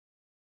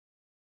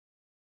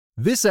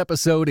This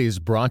episode is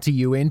brought to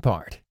you in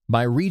part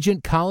by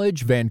Regent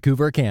College,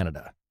 Vancouver,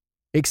 Canada.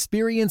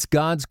 Experience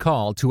God's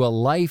call to a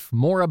life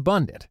more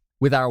abundant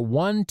with our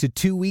 1 to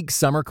 2 week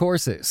summer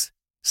courses.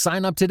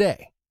 Sign up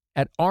today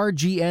at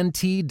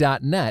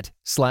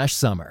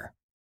rgnt.net/summer.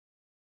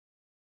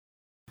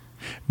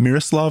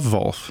 Miroslav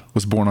Volf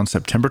was born on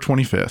September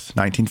 25th,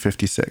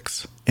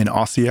 1956, in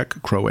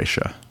Osijek,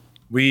 Croatia.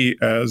 We,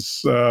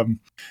 as a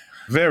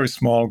very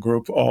small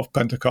group of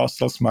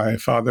Pentecostals, my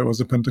father was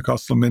a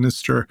Pentecostal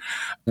minister,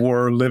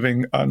 were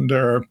living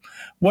under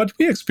what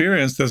we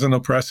experienced as an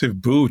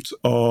oppressive boot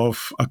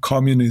of a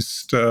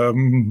communist,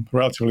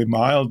 relatively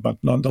mild, but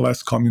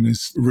nonetheless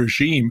communist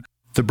regime.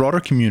 The broader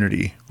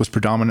community was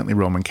predominantly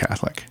Roman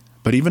Catholic,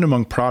 but even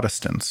among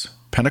Protestants,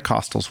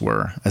 Pentecostals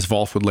were, as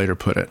Volf would later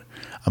put it,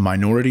 a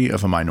minority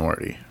of a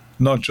minority.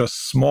 Not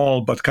just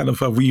small, but kind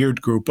of a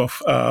weird group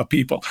of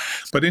people.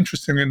 But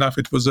interestingly enough,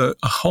 it was a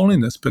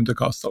holiness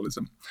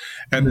Pentecostalism.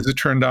 And as it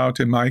turned out,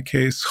 in my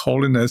case,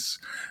 holiness,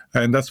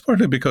 and that's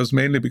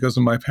mainly because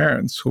of my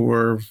parents, who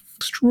were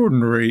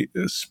extraordinary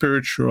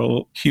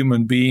spiritual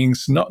human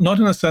beings, not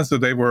in the sense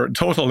that they were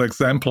total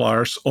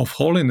exemplars of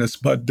holiness,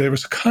 but there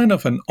was kind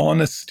of an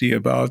honesty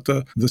about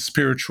the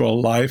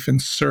spiritual life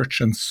and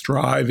search and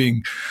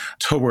striving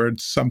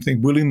towards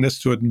something, willingness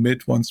to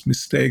admit one's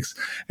mistakes,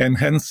 and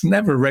hence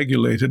never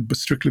regulated but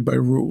strictly by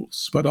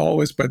rules, but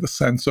always by the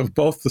sense of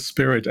both the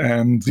spirit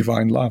and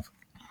divine love.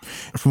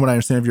 From what I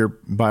understand of your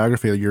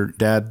biography, your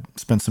dad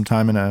spent some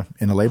time in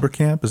a labor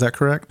camp. Is that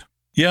correct?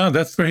 Yeah,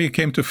 that's where he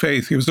came to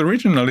faith. He was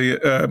originally,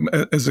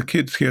 as a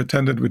kid, he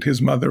attended with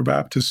his mother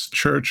Baptist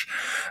church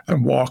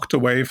and walked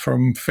away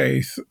from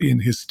faith in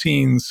his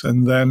teens.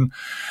 And then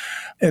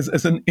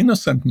as an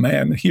innocent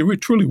man, he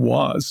truly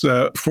was,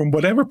 from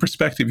whatever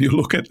perspective you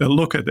look at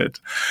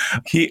it,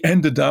 he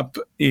ended up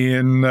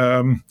in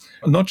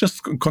not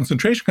just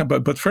concentration camp,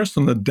 but first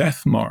on the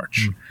death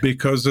march,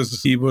 because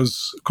as he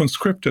was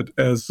conscripted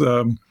as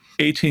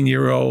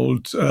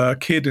 18-year-old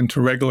kid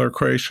into regular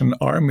Croatian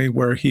army,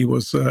 where he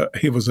was a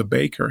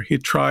baker. He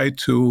tried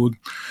to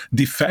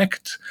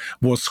defect,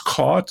 was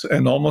caught,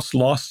 and almost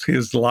lost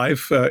his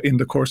life in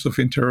the course of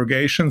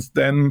interrogations.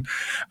 Then,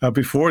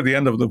 before the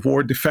end of the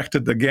war,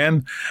 defected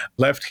again,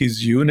 left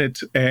his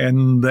unit,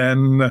 and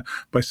then,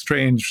 by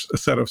strange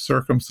set of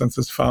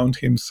circumstances, found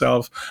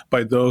himself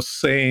by those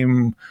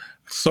same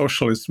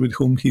socialists with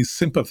whom he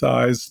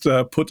sympathized,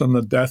 put on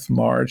the death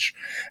march,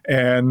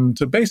 and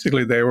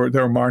basically they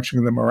were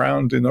marching them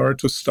around in order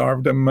to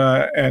starve them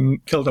and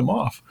kill them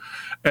off.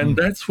 And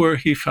that's where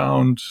he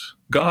found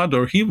God,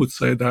 or he would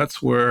say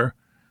that's where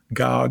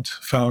God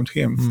found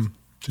him.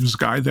 There's a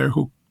guy there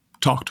who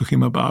talked to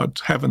him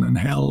about heaven and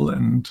hell,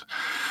 and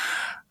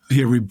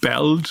he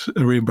rebelled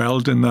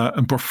in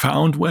a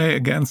profound way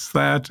against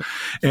that,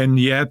 and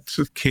yet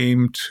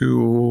came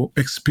to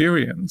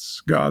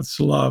experience God's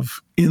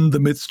love in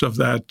the midst of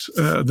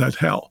that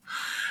hell.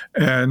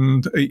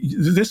 And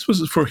this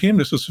was a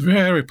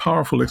very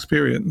powerful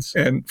experience.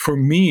 And for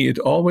me, it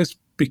always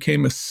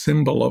became a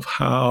symbol of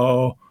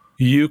how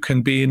you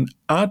can be in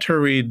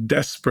utterly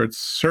desperate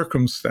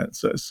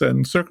circumstances,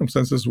 and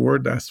circumstances were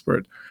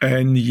desperate,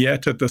 and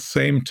yet at the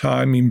same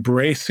time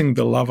embracing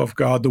the love of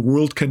God, the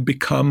world can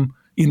become,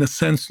 in a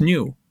sense,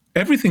 new.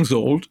 Everything's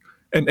old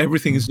and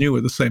everything is new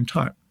at the same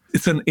time.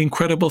 It's an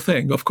incredible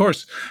thing. Of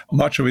course,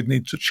 much of it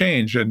needs to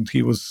change, and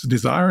he was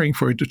desiring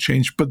for it to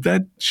change, but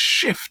that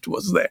shift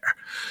was there.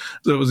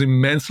 So it was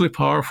immensely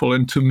powerful,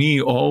 and to me,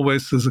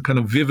 always is a kind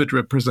of vivid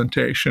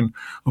representation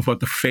of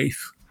what the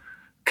faith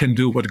can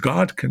do, what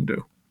God can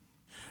do.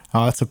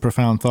 Oh, that's a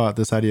profound thought,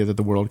 this idea that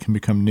the world can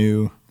become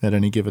new at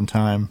any given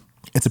time.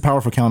 It's a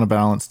powerful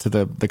counterbalance to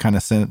the kind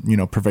of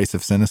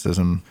pervasive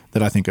cynicism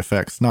that I think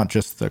affects not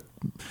just the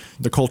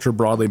culture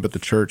broadly, but the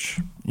church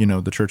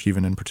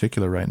even in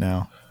particular right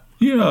now.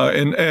 Yeah,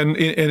 and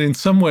in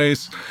some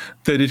ways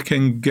that it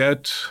can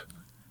get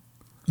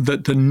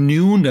the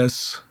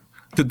newness,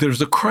 that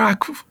there's a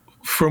crack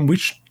through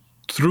which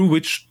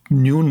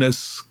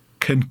newness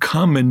can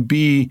come and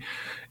be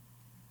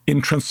in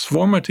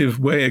transformative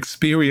way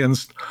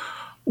experienced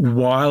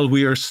while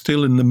we are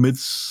still in the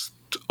midst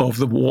of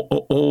the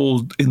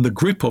old, in the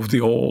grip of the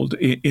old,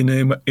 in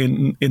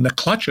the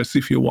clutches,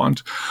 if you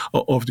want,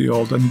 of the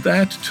old. And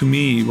that, to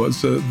me,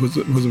 was an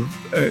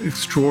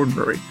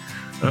extraordinary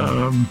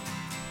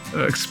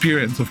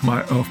experience of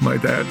my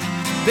dad.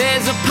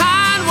 There's a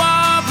pine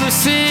warbler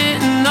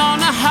sitting on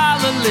a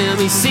hollow limb.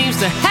 He seems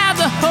to have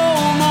the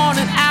whole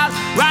morning out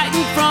right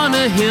in front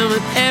of him,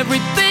 and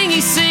everything he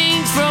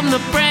sings from the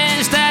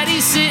branch that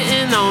he's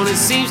sitting on, it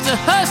seems to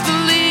hush the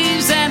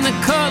leaves and the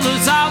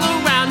colors all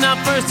around. Now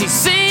first he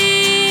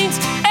sings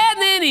and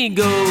then he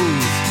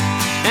goes,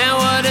 and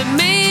what it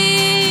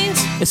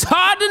means, it's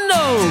hard to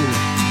know.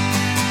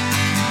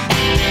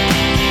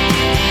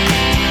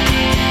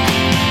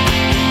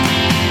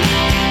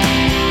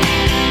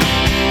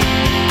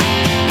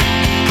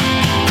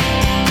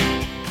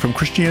 From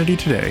Christianity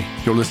Today,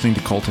 you're listening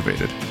to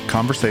Cultivated,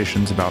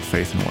 conversations about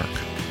faith and work.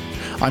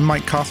 I'm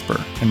Mike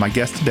Cosper, and my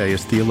guest today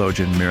is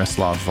theologian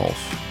Miroslav Volf.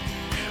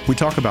 We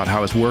talk about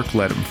how his work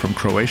led him from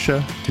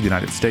Croatia to the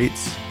United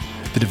States,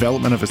 the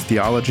development of his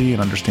theology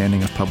and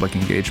understanding of public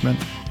engagement,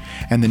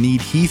 and the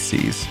need he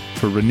sees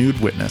for renewed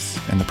witness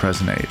in the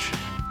present age.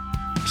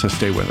 So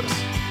stay with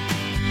us.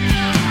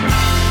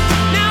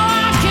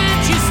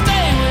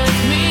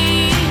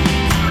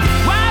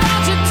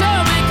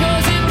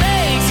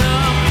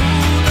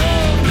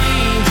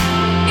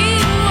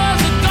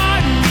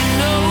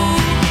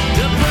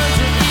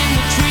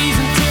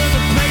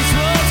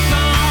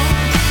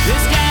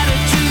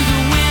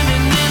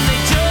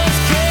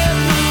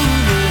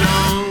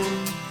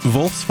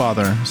 Wolf's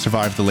father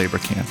survived the labor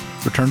camp,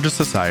 returned to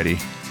society,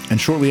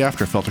 and shortly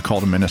after felt a call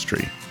to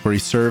ministry, where he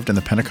served in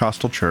the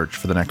Pentecostal church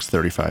for the next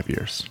 35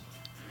 years.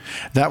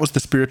 That was the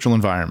spiritual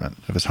environment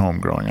of his home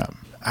growing up.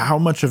 How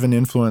much of an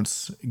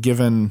influence,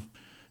 given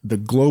the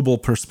global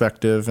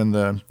perspective and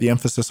the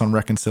emphasis on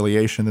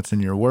reconciliation that's in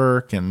your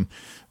work and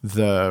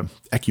the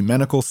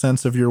ecumenical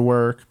sense of your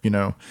work, do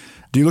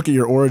you look at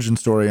your origin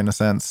story in a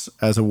sense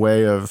as a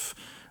way of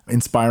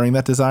inspiring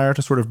that desire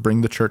to sort of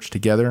bring the church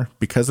together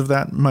because of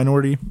that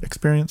minority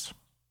experience?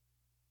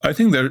 I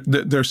think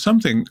there's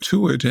something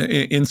to it.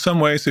 In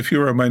some ways, if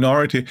you're a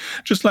minority,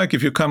 just like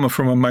if you come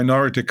from a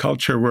minority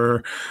culture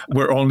where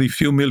only a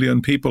few million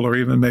people or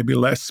even maybe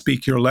less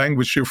speak your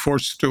language, you're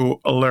forced to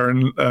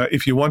learn.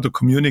 If you want to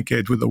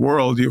communicate with the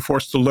world, you're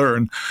forced to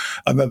learn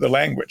another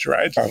language,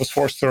 right? I was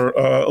forced to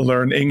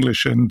learn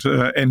English and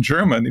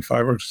German if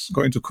I was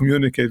going to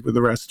communicate with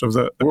the rest of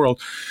the world.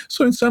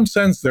 So in some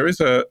sense, there is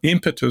an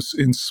impetus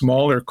in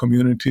smaller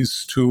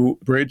communities to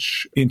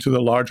bridge into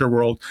the larger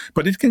world,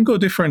 but it can go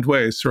different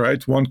ways.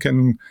 Right, one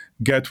can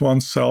get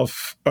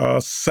oneself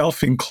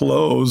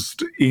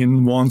self-enclosed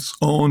in one's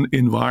own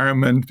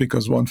environment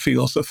because one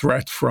feels a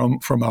threat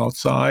from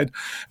outside,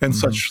 and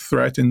such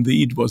threat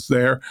indeed was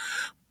there.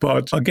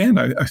 But again,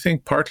 I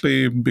think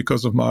partly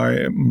because of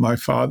my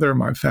father,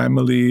 my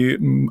family,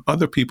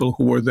 other people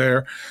who were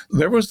there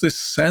was this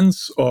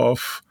sense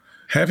of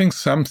having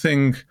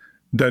something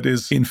that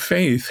is in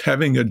faith,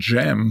 having a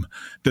gem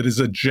that is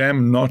a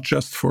gem not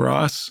just for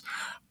us,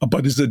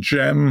 but is a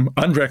gem,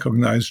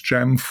 unrecognized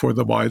gem for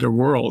the wider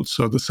world.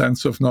 So the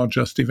sense of not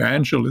just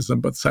evangelism,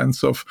 but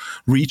sense of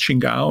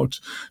reaching out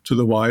to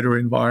the wider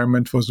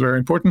environment was very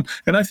important.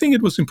 And I think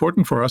it was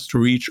important for us to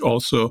reach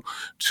also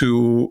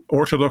to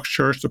Orthodox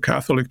Church, to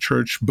Catholic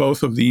Church.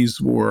 Both of these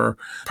were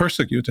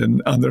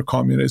persecuted under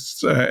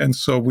communists. And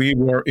so we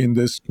were in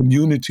this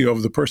community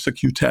of the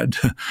persecuted.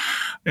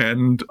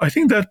 And I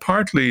think that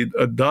partly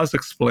does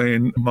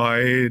explain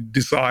my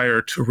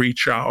desire to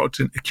reach out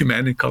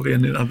ecumenically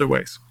and in other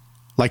ways.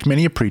 Like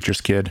many a preacher's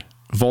kid,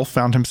 Wolf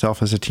found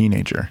himself as a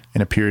teenager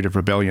in a period of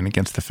rebellion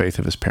against the faith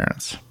of his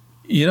parents.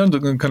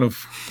 The kind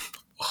of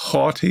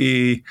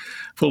haughty,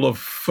 full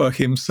of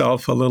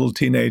himself, a little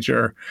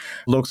teenager,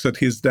 looks at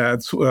his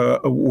dad's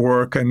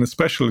work and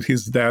especially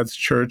his dad's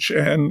church.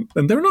 And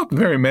there are not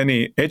very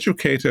many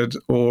educated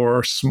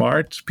or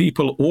smart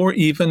people or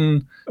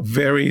even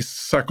very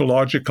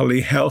psychologically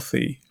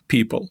healthy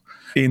people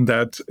in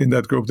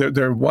that group.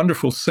 There are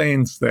wonderful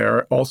saints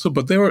there also,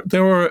 but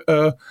there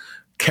were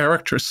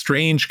characters,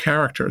 strange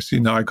characters.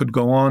 I could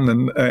go on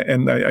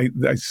and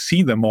I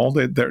see them all.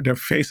 Their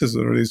faces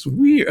are these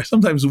weird,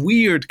 sometimes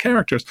weird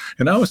characters.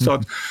 And I always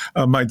thought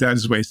my dad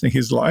is wasting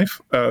his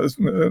life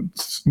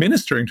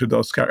ministering to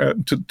those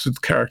to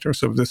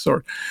characters of this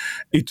sort.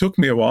 It took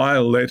me a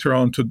while later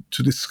on to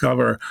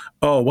discover,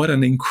 what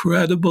an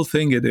incredible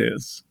thing it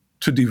is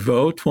to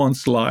devote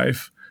one's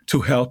life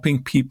to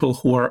helping people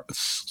who are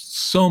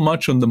so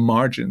much on the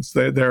margins.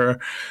 Their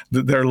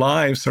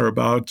lives are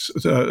about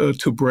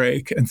to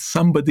break, and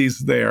somebody's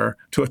there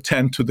to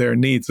attend to their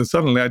needs. And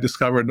suddenly I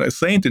discovered a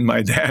saint in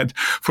my dad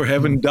for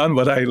having done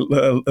what I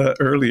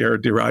earlier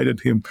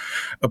derided him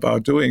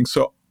about doing.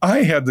 So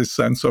I had this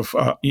sense of,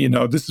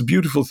 this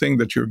beautiful thing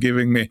that you're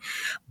giving me,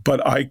 but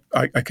I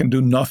can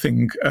do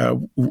nothing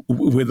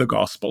with the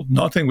gospel,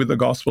 nothing with the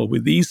gospel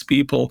with these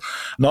people,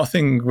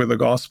 nothing with the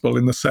gospel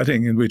in the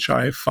setting in which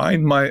I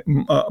find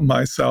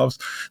myself.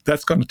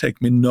 That's going to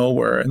take me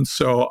nowhere. And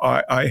so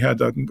I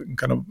had a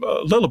kind of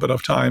a little bit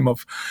of time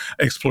of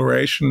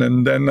exploration,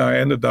 and then I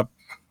ended up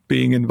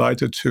being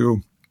invited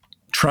to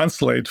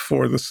translate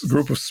for this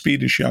group of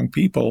Swedish young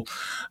people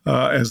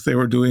as they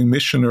were doing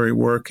missionary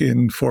work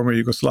in former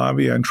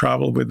Yugoslavia, and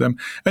travel with them.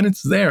 And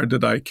it's there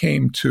that I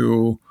came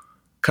to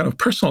kind of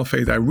personal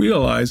faith. I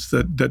realized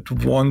that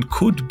one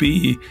could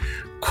be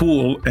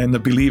cool and a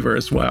believer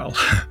as well.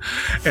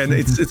 And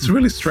it's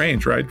really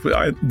strange, right?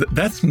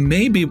 That's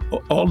maybe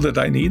all that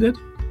I needed,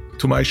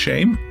 to my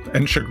shame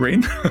and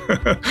chagrin,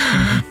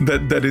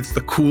 that it's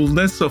the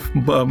coolness of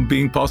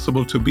being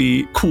possible to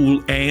be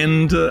cool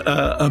and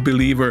a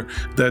believer,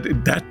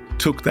 that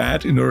took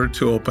that in order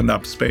to open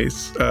up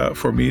space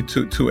for me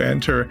to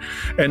enter.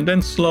 And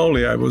then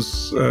slowly I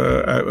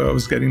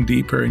was getting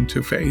deeper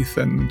into faith,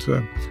 and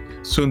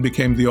soon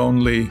became the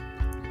only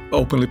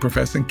openly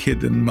professing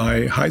kid in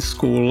my high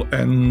school,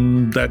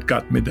 and that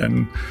got me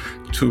then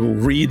to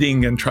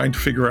reading and trying to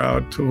figure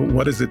out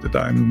what is it that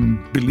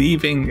I'm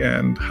believing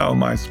and how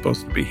am I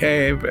supposed to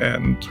behave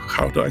and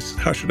how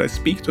should I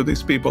speak to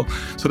these people.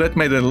 So that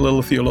made it a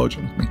little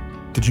theologian of me.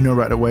 Did you know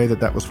right away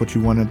that was what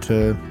you wanted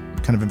to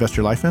kind of invest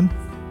your life in?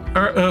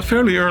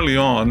 Fairly early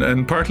on,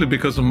 and partly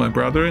because of my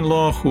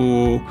brother-in-law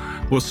who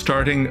was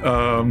starting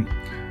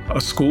a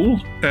school,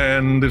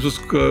 and this was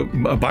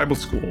a Bible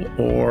school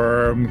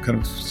or kind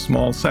of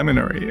small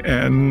seminary,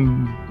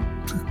 and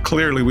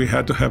clearly we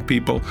had to have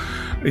people,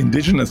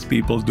 indigenous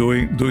people,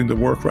 doing the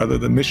work rather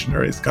than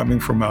missionaries coming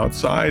from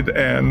outside.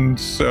 And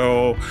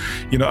so,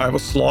 I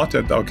was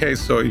slotted. Okay,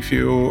 so if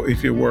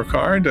you work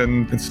hard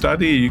and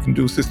study, you can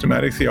do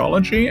systematic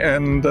theology,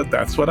 and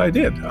that's what I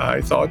did.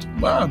 I thought,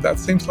 wow, that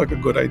seems like a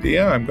good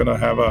idea. I'm going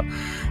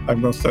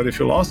to study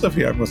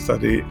philosophy. I'm going to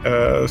study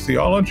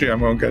theology. I'm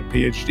going to get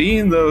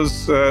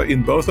PhD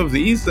in both of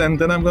these, and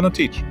then I'm going to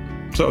teach.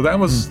 So that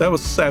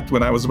was set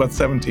when I was about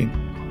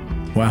 17.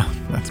 Wow,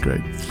 that's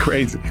great.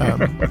 Crazy.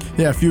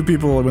 Yeah, few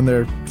people when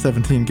they're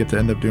 17 get to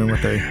end up doing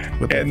what they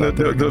And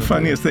the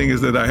funniest thing is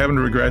that I haven't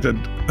regretted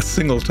a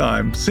single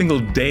time, single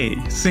day,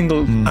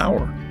 single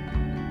hour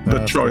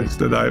the choice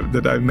that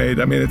I've made.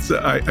 I mean,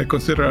 I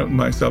consider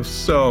myself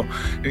so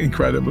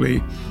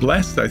incredibly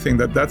blessed. I think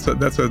that's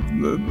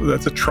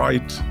a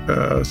trite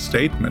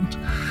statement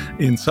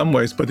in some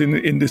ways, but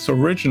in this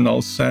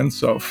original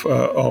sense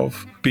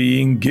of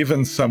being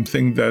given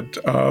something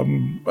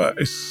that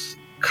is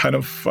kind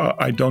of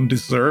I don't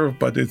deserve,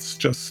 but it's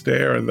just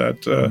there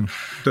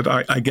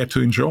that I get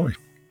to enjoy.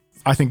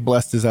 I think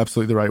blessed is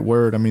absolutely the right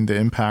word. I mean, the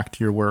impact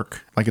your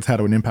work, like it's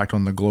had an impact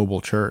on the global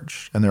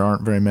church, and there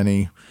aren't very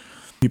many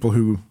people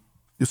who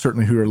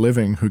are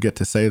living who get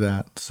to say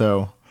that.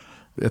 So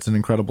it's an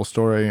incredible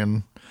story,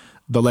 and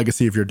the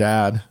legacy of your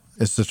dad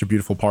is such a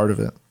beautiful part of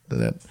it,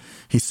 that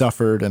he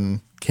suffered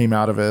and came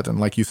out of it. And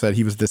like you said,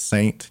 he was this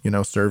saint,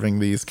 serving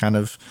these kind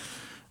of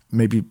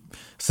maybe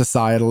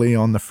societally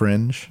on the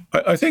fringe.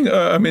 I think,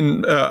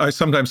 I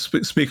sometimes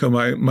speak of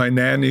my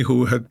nanny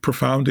who had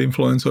profound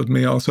influence on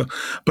me also,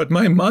 but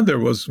my mother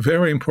was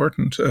very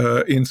important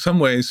in some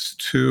ways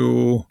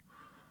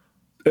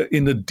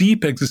in a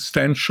deep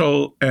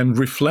existential and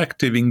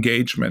reflective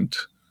engagement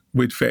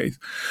with faith.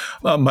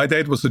 My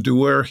dad was a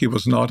doer. He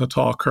was not a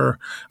talker.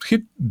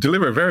 He'd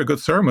deliver a very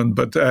good sermon,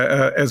 but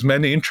as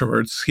many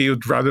introverts, he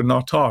would rather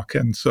not talk.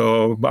 And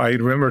so I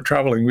remember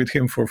traveling with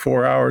him for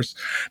 4 hours,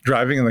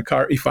 driving in the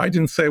car. If I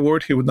didn't say a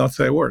word, he would not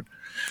say a word.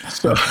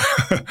 So,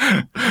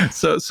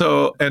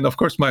 and of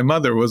course, my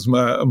mother was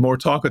more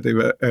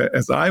talkative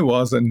as I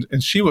was,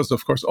 and she was,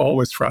 of course,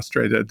 always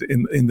frustrated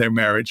in their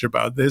marriage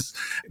about this.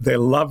 They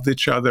loved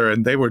each other,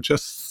 and they were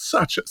just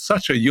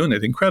such a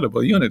unit,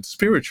 incredible unit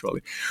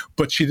spiritually,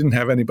 but she didn't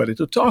have anybody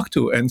to talk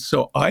to, and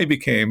so I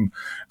became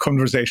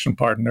conversation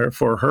partner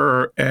for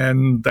her,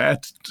 and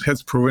that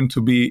has proven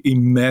to be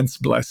immense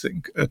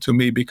blessing to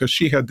me, because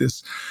she had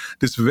this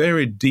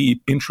very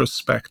deep,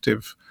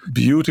 introspective,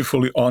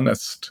 beautifully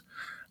honest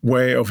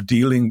way of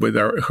dealing with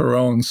her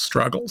own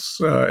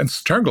struggles. And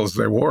struggles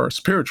there were,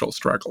 spiritual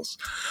struggles.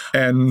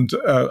 And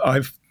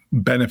I've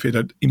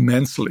benefited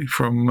immensely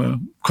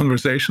from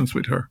conversations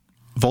with her.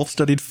 Wolf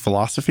studied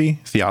philosophy,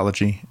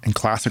 theology, and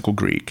classical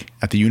Greek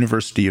at the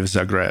University of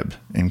Zagreb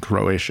in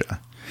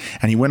Croatia,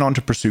 and he went on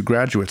to pursue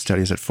graduate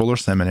studies at Fuller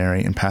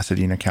Seminary in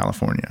Pasadena,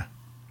 California.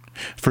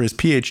 For his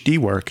PhD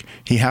work,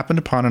 he happened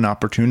upon an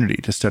opportunity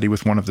to study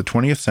with one of the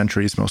 20th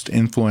century's most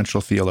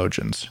influential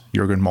theologians,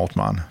 Jürgen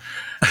Moltmann.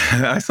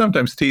 I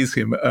sometimes tease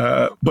him,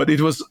 but it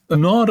was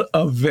not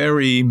a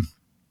very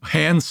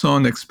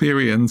hands-on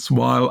experience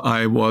while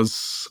I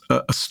was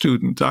a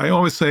student. I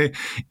always say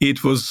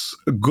it was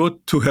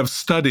good to have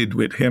studied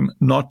with him,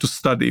 not to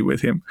study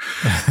with him.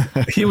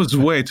 He was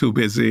way too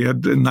busy. He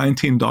had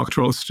 19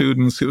 doctoral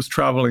students. He was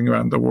traveling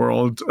around the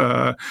world.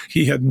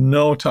 He had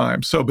no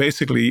time. So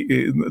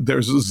basically,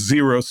 there's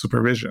zero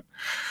supervision.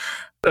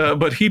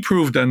 But he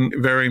proved then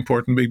very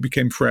important. We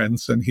became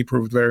friends, and he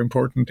proved very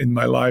important in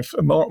my life,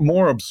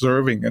 more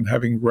observing and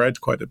having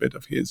read quite a bit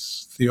of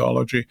his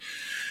theology.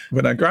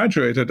 When I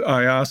graduated,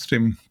 I asked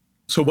him,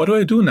 so what do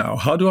I do now?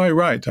 How do I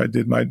write? I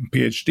did my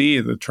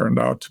PhD that turned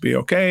out to be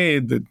okay.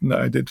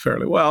 I did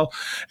fairly well.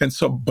 And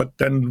so, but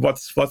then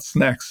what's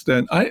next?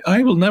 And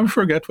I will never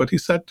forget what he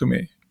said to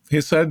me.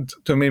 He said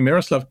to me,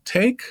 Miroslav,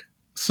 take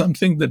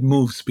something that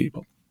moves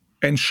people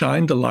and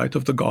shine the light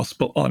of the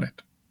gospel on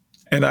it.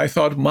 And I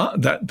thought,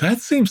 that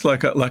seems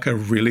like a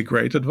really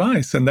great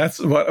advice. And that's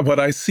what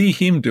I see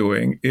him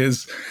doing,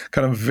 is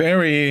kind of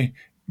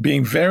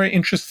being very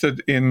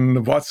interested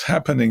in what's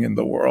happening in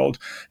the world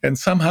and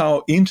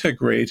somehow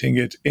integrating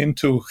it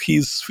into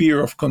his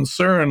sphere of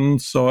concern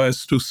so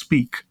as to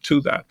speak to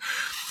that.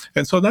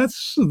 And so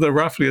that's the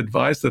roughly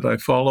advice that I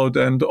followed,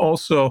 and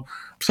also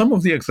some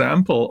of the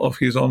example of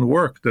his own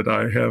work that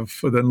I have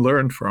then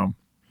learned from.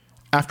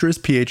 After his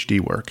PhD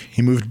work,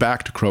 he moved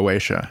back to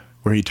Croatia,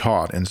 where he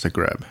taught in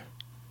Zagreb.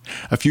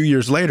 A few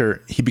years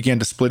later, he began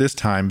to split his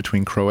time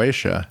between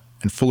Croatia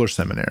and Fuller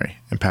Seminary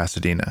in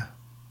Pasadena.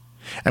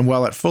 And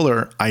while at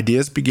Fuller,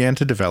 ideas began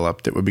to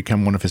develop that would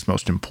become one of his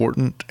most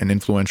important and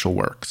influential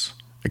works,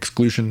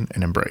 Exclusion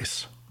and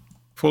Embrace.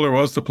 Fuller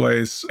was the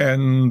place,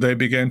 and they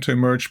began to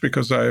emerge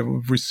because I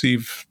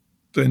received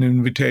an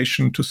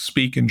invitation to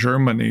speak in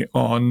Germany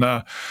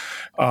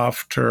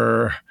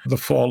after the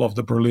fall of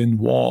the Berlin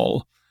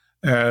Wall.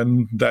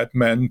 And that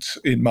meant,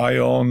 in my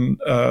own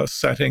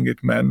setting,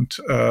 it meant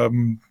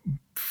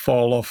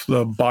fall of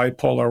the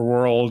bipolar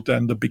world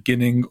and the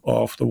beginning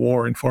of the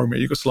war in former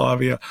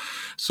Yugoslavia.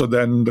 So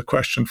then the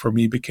question for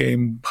me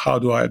became, how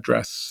do I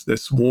address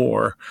this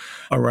war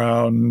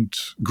around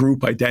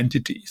group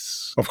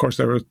identities? Of course,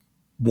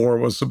 war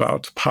was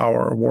about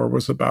power, war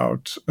was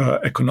about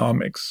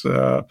economics,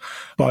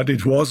 but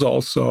it was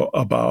also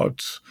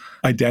about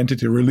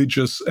identity,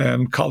 religious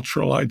and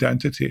cultural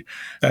identity.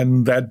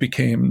 And that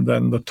became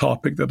then the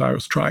topic that I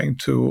was trying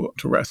to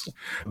wrestle.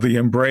 The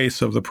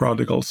embrace of the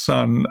prodigal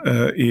son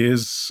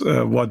is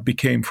what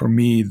became for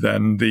me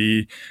then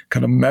the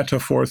kind of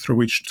metaphor through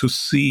which to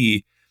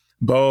see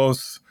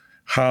both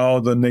how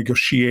the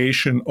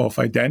negotiation of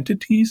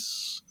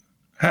identities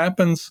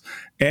happens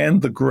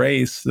and the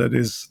grace that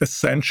is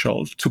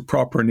essential to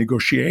proper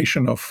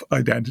negotiation of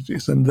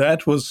identities. And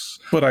that was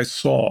what I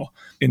saw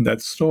in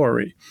that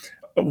story.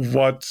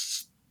 What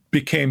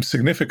became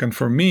significant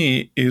for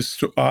me is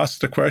to ask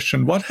the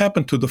question, what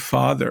happened to the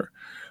father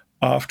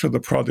after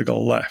the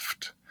prodigal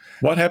left?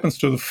 What happens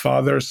to the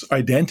father's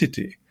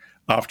identity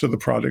after the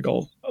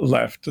prodigal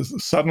left?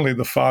 Suddenly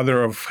the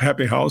father of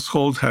happy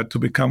household had to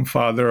become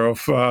father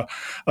of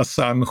a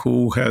son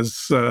who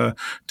has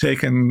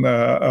taken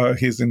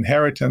his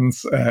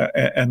inheritance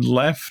and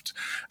left.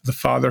 The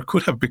father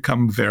could have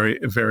become very,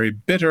 very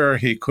bitter.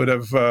 He could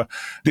have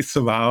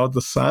disavowed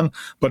the son,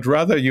 but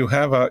rather you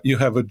have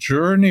a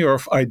journey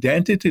of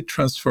identity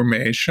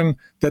transformation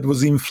that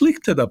was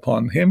inflicted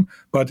upon him,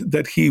 but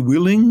that he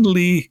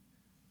willingly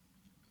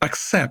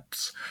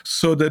accepts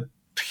so that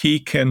he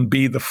can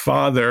be the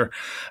father,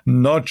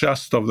 not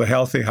just of the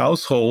healthy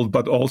household,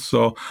 but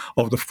also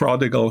of the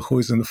prodigal who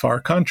is in the far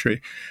country.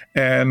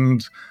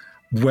 And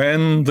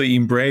when the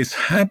embrace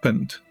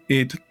happened,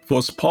 it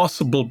was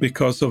possible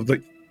because of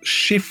the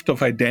shift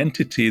of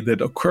identity that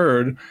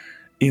occurred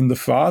in the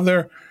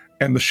father,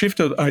 and the shift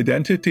of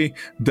identity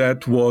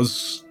that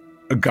was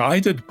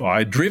guided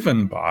by,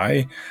 driven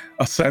by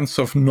a sense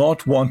of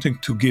not wanting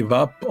to give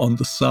up on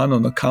the son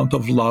on account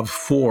of love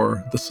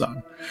for the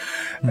son.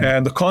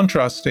 And the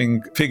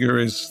contrasting figure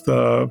is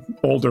the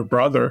older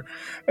brother.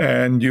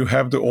 And you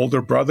have the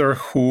older brother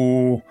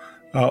who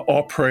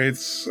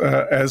operates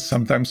as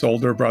sometimes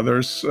older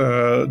brothers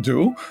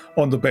do,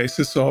 on the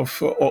basis of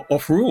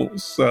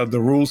rules. The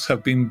rules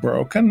have been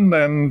broken,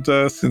 and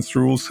since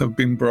rules have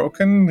been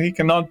broken, he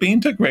cannot be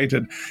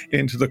integrated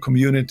into the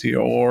community,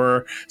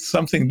 or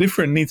something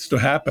different needs to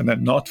happen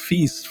and not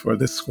feast for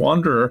this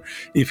wanderer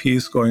if he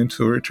is going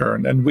to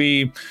return. And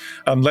we,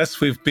 unless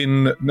we've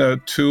been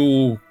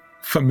too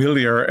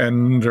familiar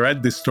and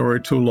read this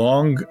story too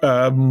long,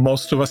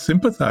 most of us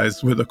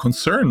sympathize with the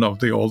concern of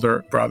the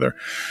older brother,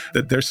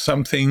 that there's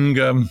something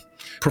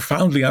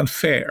profoundly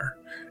unfair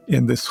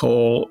in this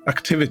whole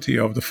activity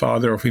of the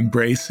father of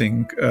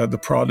embracing the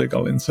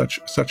prodigal in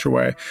such a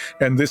way.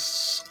 And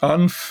this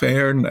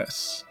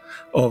unfairness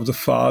of the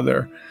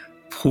father,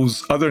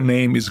 whose other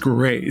name is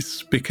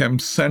grace,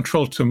 becomes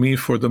central to me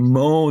for the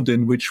mode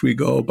in which we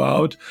go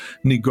about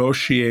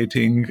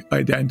negotiating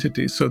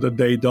identity, so that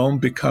they don't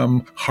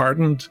become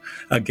hardened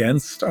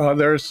against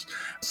others,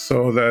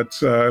 so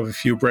that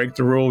if you break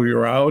the rule,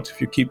 you're out. If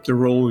you keep the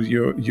rule,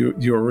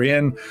 you're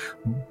in.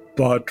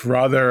 But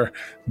rather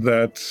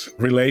that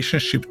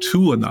relationship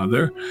to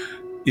another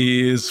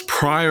is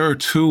prior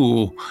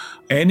to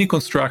any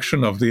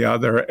construction of the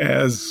other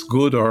as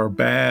good or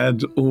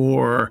bad,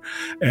 or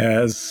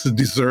as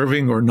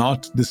deserving or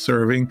not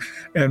deserving.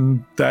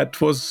 And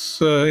that was,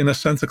 in a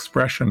sense,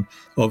 expression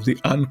of the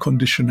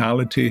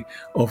unconditionality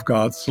of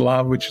God's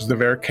love, which is the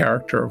very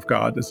character of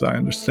God, as I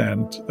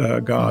understand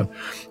God.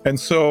 And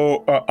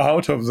so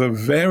out of the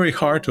very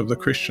heart of the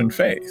Christian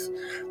faith,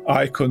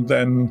 I could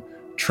then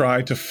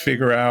try to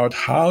figure out,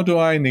 how do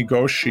I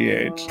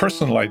negotiate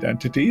personal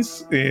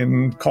identities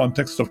in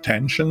context of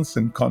tensions,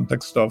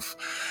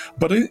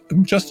 but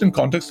just in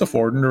context of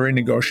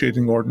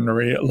negotiating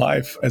ordinary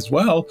life as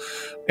well.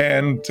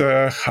 And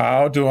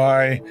how do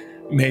I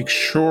make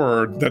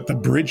sure that the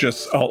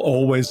bridges are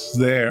always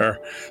there,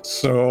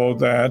 so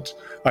that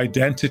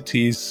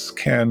identities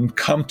can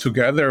come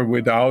together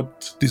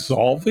without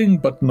dissolving,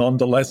 but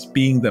nonetheless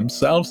being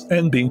themselves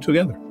and being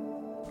together.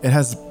 It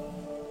has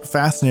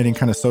fascinating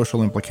kind of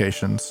social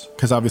implications,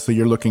 because obviously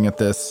you're looking at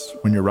this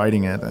when you're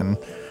writing it, and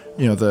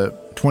the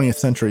 20th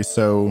century is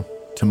so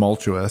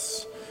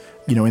tumultuous,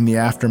 in the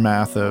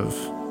aftermath of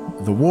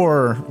the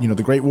war,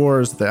 the Great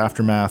Wars, the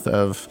aftermath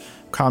of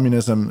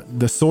communism,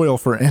 the soil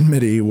for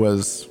enmity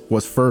was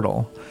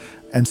fertile.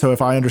 And so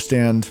if I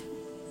understand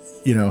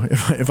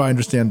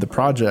the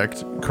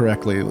project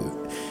correctly,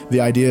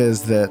 the idea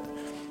is that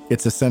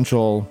it's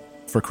essential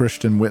for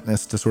Christian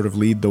witness to sort of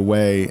lead the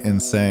way in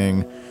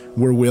saying,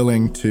 we're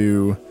willing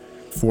to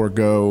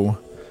forego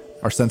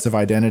our sense of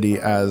identity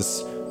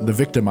as the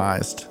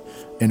victimized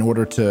in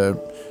order to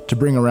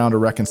bring around a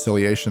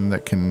reconciliation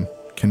that can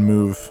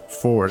move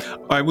forward?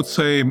 I would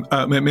say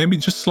maybe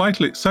just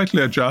slightly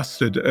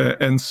adjusted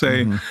and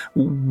say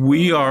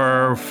we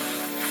are.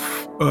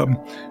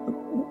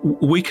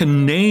 We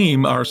can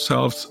name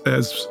ourselves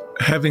as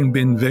having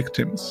been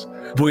victims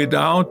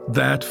without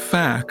that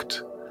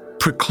fact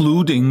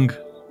precluding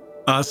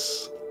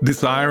us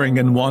desiring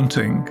and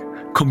wanting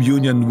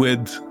communion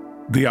with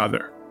the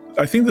other.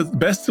 I think that's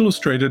best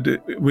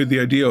illustrated with the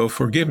idea of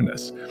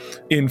forgiveness.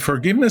 In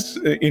forgiveness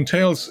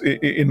entails,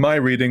 in my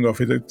reading of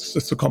it,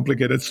 it's a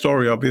complicated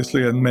story,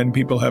 obviously, and many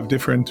people have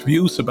different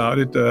views about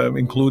it,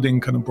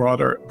 including kind of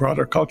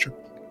broader culture.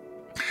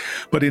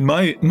 But in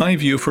my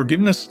view,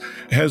 forgiveness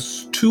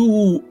has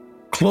two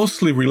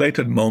closely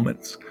related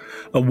moments.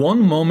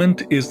 One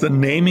moment is the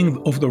naming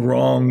of the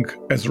wrong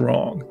as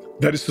wrong.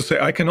 That is to say,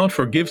 I cannot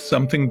forgive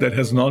something that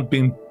has not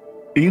been,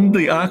 in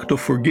the act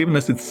of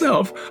forgiveness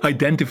itself,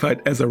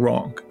 identified as a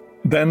wrong.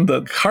 Then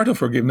the heart of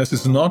forgiveness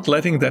is not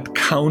letting that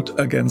count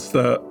against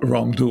the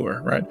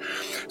wrongdoer, right?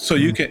 So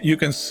you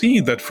can see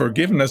that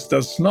forgiveness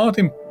does not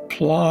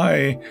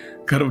imply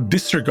kind of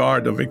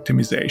disregard of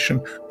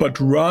victimization, but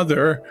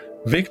rather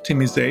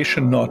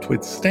victimization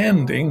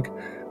notwithstanding,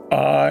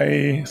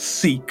 I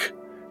seek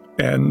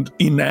and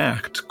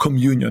enact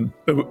communion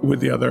with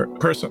the other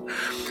person.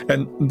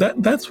 And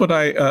that's what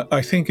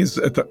I think is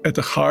at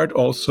the heart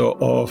also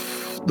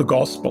of the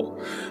gospel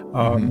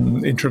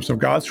in terms of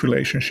God's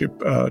relationship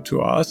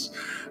to us.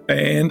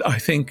 And I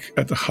think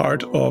at the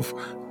heart of,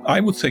 I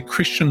would say,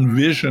 Christian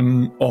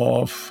vision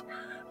of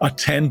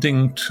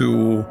attending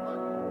to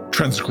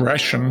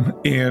transgression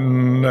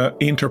in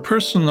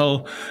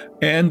interpersonal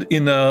and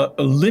in a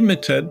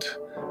limited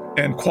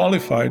and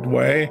qualified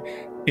way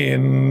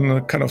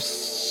in kind of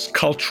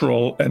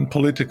cultural and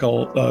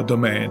political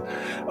domain.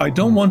 I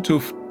don't want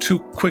to too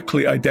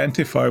quickly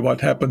identify what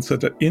happens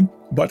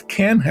what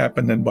can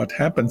happen and what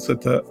happens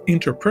at the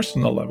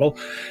interpersonal level,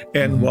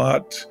 and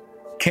what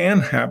can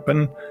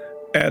happen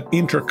at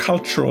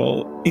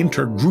intercultural,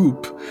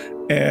 intergroup,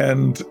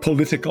 and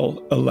political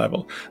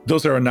level.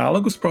 Those are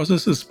analogous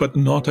processes, but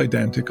not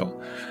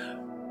identical.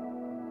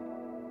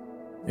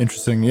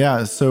 Interesting.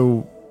 Yeah.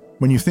 So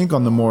when you think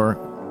on the more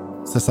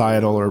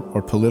societal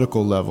or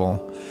political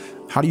level,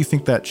 how do you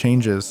think that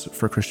changes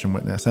for Christian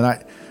witness? And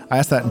I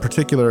ask that in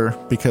particular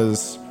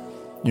because,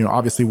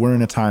 obviously we're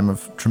in a time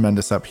of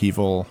tremendous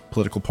upheaval,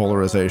 political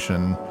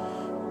polarization,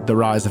 the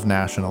rise of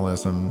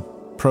nationalism,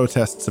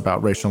 protests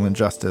about racial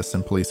injustice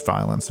and police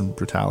violence and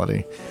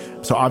brutality.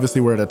 So obviously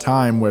we're at a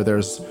time where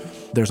there's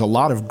a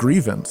lot of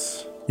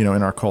grievance, in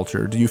our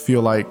culture. Do you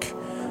feel like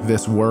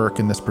this work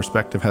and this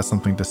perspective has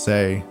something to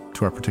say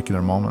to our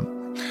particular moment?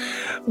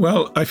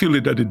 Well, I feel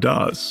that it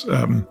does.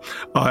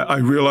 I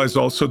realize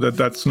also that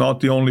that's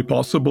not the only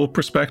possible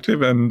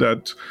perspective, and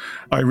that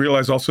I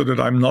realize also that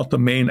I'm not the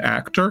main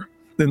actor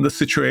in the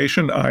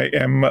situation. I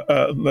am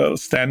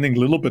standing a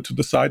little bit to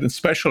the side, and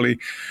especially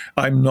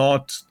I'm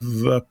not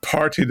the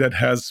party that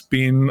has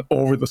been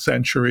over the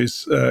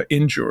centuries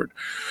injured.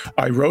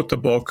 I wrote the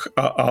book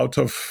out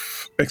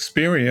of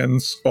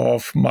experience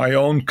of my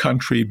own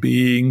country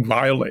being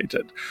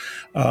violated.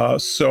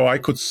 So I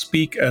could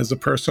speak as a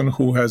person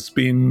who has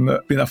been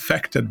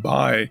affected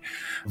by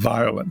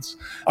violence.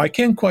 I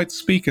can't quite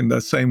speak in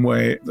the same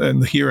way in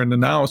the here and the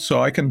now,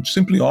 so I can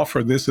simply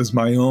offer this as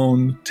my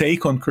own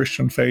take on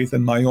Christian faith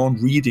and my own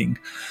reading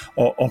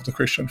of the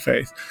Christian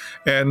faith.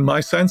 And my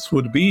sense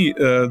would be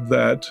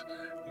that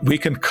we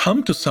can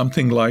come to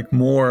something like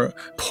more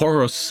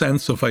porous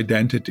sense of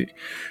identity.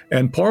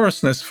 And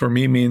porousness for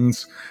me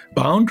means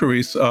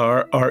boundaries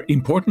are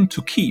important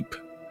to keep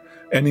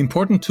and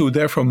important to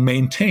therefore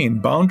maintain.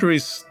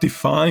 Boundaries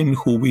define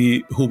who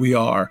we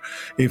are.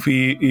 If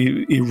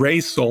we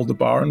erase all the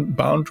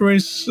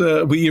boundaries,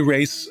 we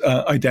erase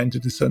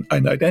identities,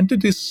 and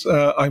identities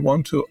I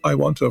want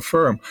to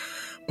affirm.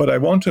 But I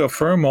want to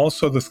affirm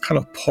also this kind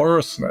of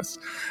porousness,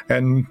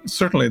 and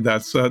certainly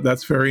that's a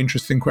very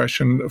interesting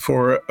question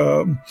for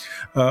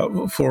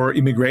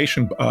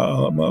immigration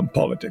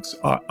politics.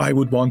 I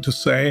would want to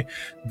say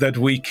that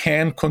we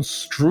can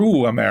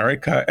construe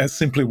America as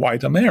simply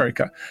white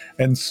America,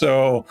 and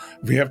so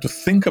we have to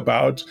think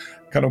about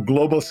kind of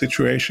global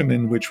situation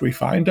in which we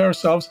find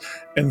ourselves,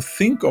 and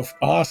think of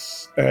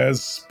us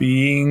as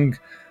being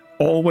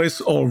always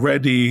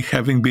already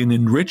having been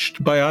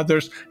enriched by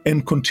others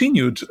and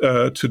continued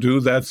to do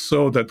that,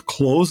 so that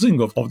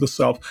closing of the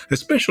self,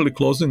 especially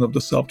closing of the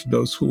self to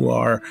those who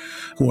are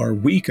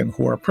weak and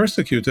who are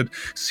persecuted,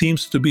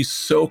 seems to be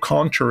so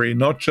contrary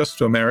not just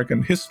to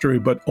American history,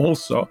 but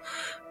also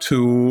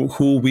to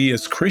who we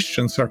as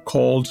Christians are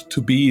called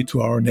to be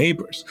to our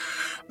neighbors.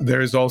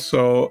 There is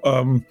also,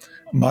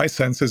 my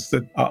sense is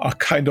that a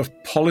kind of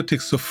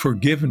politics of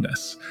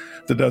forgiveness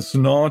that does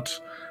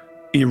not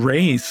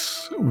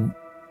erase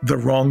the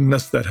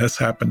wrongness that has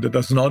happened, that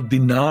does not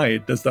deny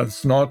it, that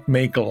does not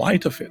make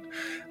light of it,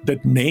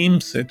 that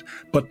names it,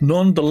 but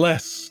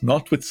nonetheless,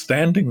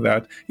 notwithstanding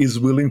that, is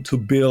willing to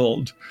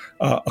build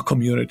a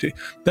community.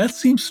 That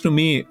seems to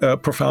me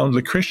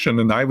profoundly Christian,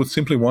 and I would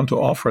simply want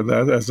to offer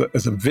that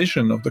as a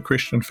vision of the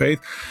Christian faith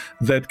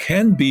that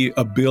can be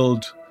a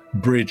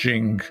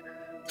bridging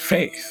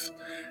faith.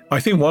 I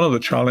think one of the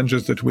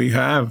challenges that we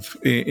have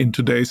in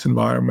today's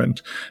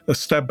environment, a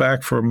step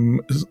back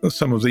from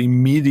some of the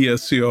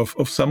immediacy of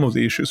some of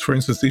the issues, for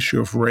instance, the issue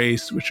of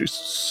race, which is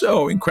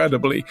so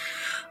incredibly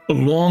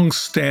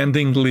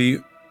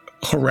long-standingly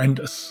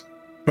horrendous.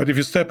 But if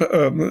you step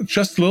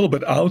just a little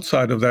bit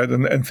outside of that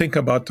and think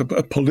about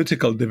a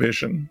political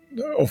division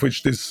of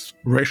which this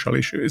racial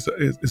issue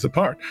is a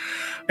part,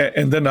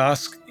 and then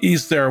ask,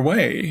 is there a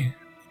way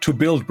to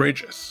build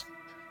bridges?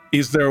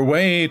 Is there a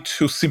way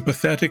to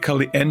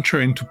sympathetically enter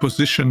into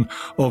position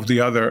of the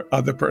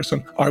other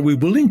person? Are we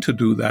willing to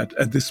do that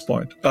at this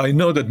point? I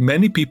know that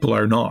many people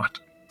are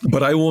not,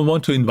 but I will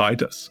want to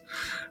invite us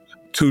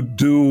to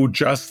do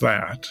just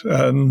that,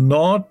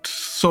 not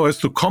so as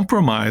to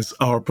compromise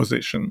our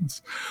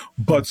positions,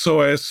 but so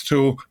as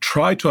to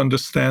try to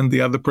understand the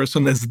other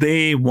person as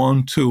they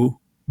want to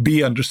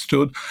be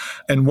understood.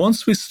 And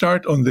once we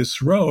start on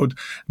this road,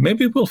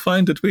 maybe we'll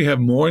find that we have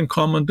more in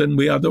common than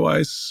we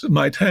otherwise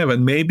might have.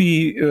 And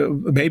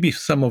maybe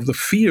some of the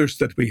fears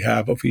that we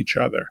have of each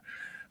other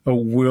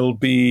will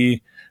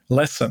be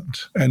lessened,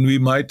 and we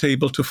might be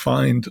able to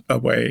find a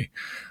way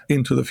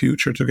into the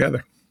future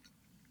together.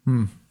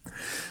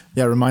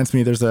 Yeah, it reminds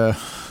me, there's a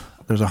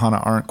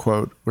Hannah Arendt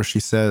quote where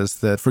she says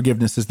that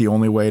forgiveness is the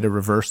only way to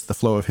reverse the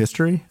flow of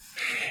history.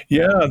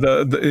 Yeah,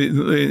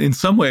 in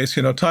some ways,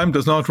 time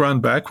does not run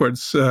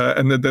backwards.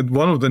 And that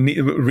one of the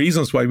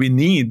reasons why we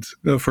need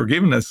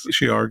forgiveness,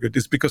 she argued,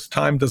 is because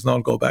time does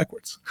not go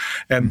backwards.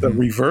 And the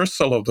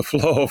reversal of the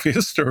flow of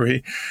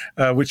history,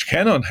 which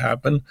cannot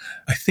happen,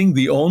 I think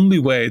the only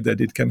way that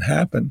it can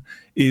happen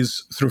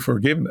is through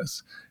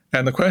forgiveness.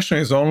 And the question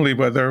is only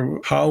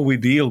how we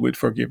deal with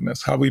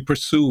forgiveness, how we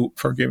pursue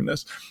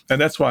forgiveness.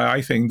 And that's why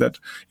I think that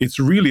it's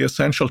really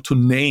essential to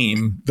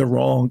name the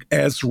wrong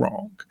as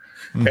wrong,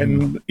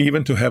 and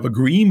even to have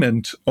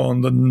agreement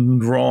on the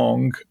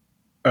wrong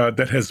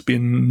that has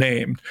been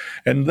named.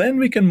 And then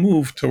we can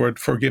move toward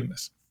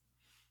forgiveness.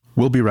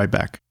 We'll be right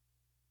back.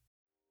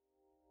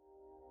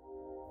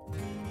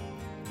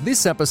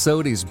 This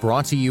episode is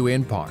brought to you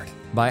in part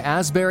by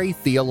Asbury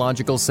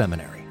Theological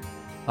Seminary,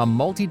 a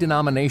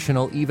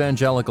multi-denominational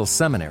evangelical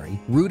seminary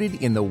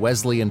rooted in the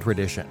Wesleyan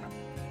tradition.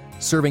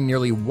 Serving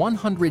nearly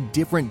 100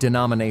 different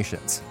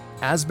denominations,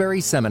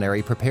 Asbury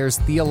Seminary prepares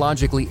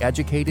theologically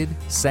educated,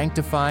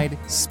 sanctified,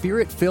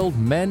 spirit-filled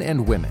men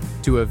and women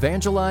to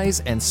evangelize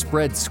and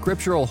spread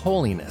scriptural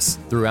holiness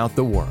throughout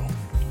the world.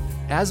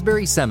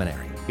 Asbury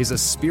Seminary is a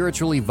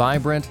spiritually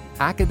vibrant,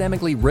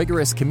 academically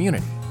rigorous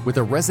community with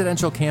a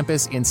residential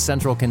campus in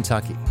central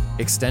Kentucky,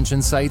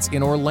 extension sites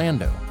in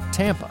Orlando,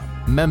 Tampa,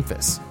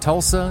 Memphis,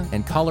 Tulsa,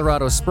 and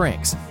Colorado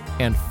Springs,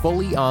 and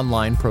fully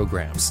online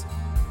programs.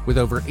 With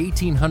over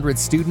 1,800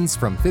 students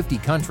from 50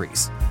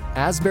 countries,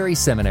 Asbury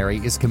Seminary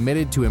is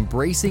committed to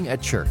embracing a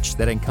church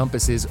that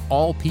encompasses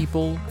all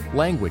people,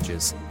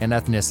 languages, and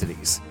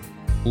ethnicities.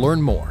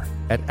 Learn more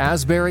at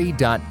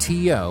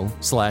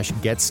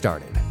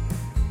asbury.to/getstarted.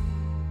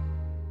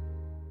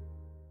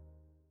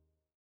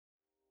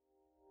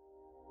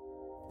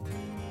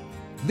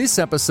 This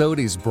episode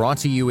is brought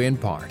to you in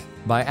part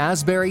by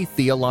Asbury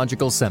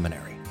Theological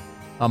Seminary,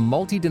 a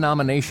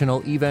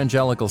multi-denominational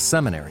evangelical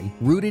seminary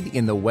rooted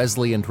in the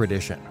Wesleyan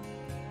tradition.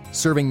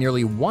 Serving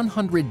nearly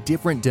 100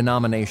 different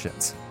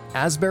denominations,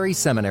 Asbury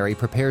Seminary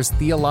prepares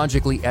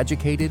theologically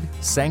educated,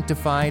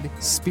 sanctified,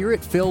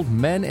 spirit-filled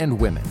men and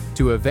women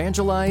to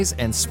evangelize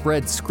and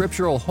spread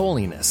scriptural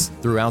holiness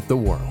throughout the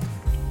world.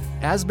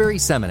 Asbury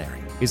Seminary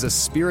is a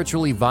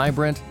spiritually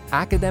vibrant,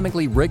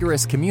 academically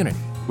rigorous community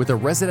with a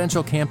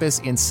residential campus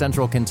in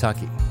central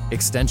Kentucky,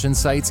 extension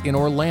sites in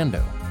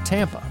Orlando,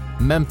 Tampa,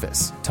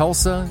 Memphis,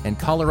 Tulsa, and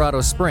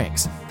Colorado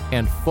Springs,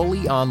 and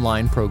fully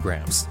online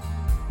programs.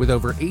 With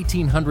over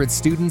 1,800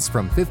 students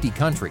from 50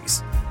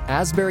 countries,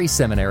 Asbury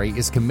Seminary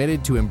is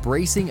committed to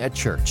embracing a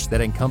church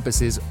that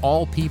encompasses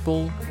all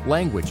people,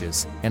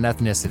 languages, and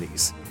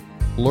ethnicities.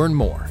 Learn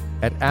more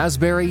at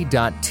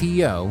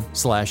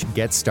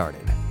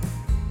asbury.to/getstarted.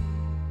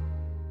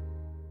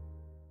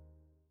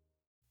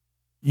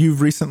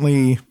 You've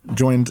recently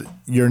joined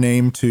your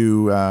name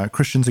to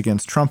Christians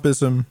Against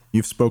Trumpism.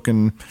 You've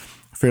spoken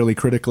fairly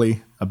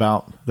critically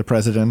about the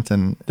president,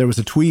 and there was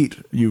a tweet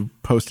you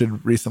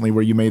posted recently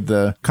where you made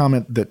the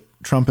comment that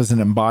Trump is an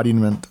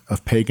embodiment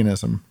of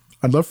paganism.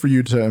 I'd love for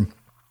you to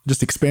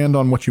just expand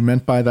on what you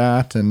meant by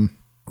that and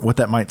what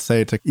that might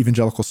say to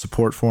evangelical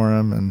support for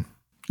him. And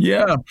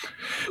yeah,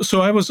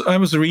 so I was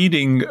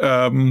reading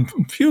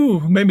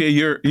maybe a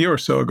year or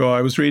so ago.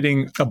 I was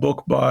reading a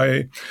book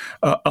by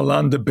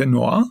Alain de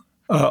Benoit.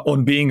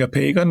 on being a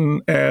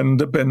pagan.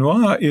 And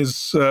Benoit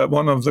is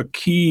one of the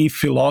key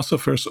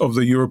philosophers of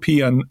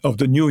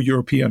the new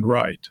European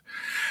right.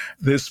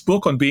 This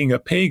book on being a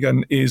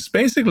pagan is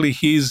basically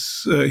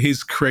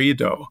his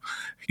credo.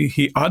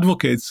 He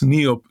advocates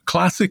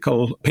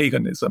neoclassical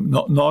paganism,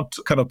 not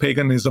kind of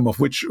paganism of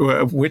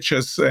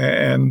witches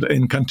and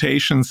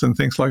incantations and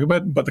things like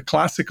that, but the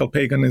classical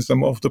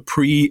paganism of the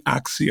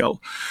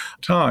pre-axial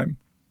time.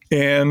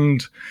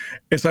 And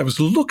as I was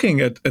looking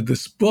at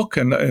this book,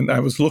 and I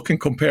was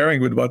comparing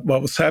with what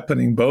was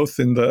happening both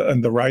in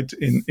the right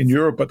in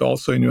Europe, but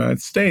also in the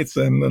United States,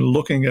 and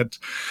looking at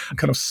a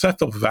kind of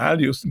set of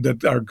values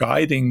that are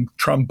guiding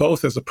Trump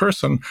both as a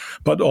person,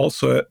 but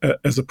also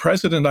as a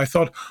president, I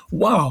thought,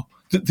 wow,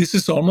 this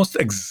is almost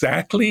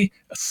exactly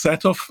a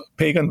set of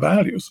pagan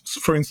values.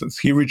 For instance,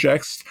 he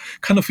rejects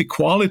kind of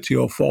equality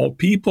of all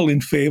people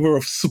in favor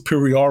of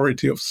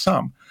superiority of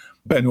some.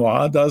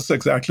 Benoit does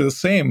exactly the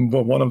same.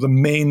 But one of the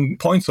main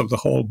points of the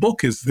whole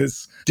book is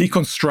this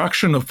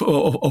deconstruction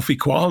of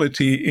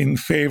equality in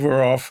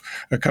favor of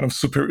a kind of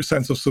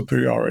sense of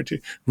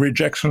superiority,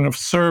 rejection of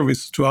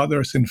service to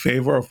others in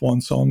favor of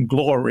one's own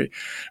glory,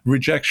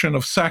 rejection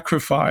of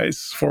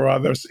sacrifice for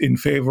others in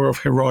favor of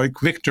heroic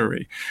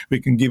victory.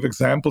 We can give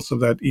examples of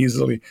that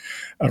easily.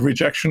 A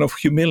rejection of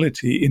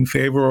humility in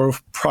favor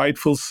of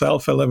prideful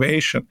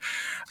self-elevation,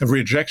 a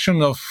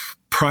rejection of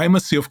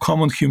primacy of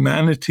common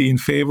humanity in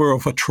favor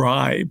of a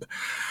tribe,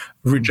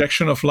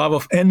 rejection of love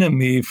of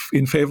enemy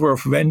in favor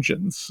of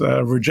vengeance,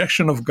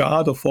 rejection of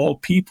God of all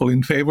people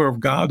in favor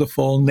of God of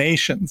all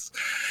nations,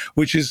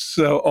 which is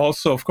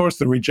also, of course,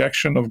 the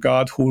rejection of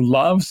God who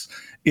loves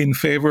in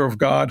favor of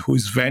God who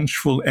is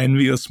vengeful,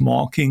 envious,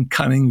 mocking,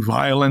 cunning,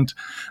 violent.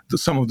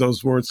 Some of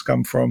those words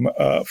come from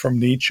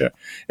Nietzsche.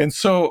 And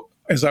so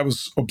as I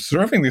was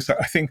observing this,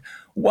 I think,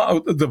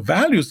 wow, the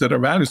values that are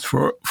values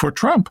for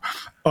Trump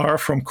are,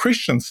 from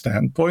Christian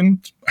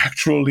standpoint,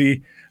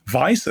 actually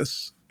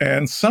vices.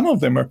 And some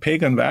of them are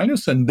pagan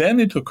values. And then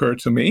it occurred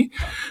to me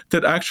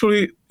that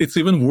actually it's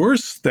even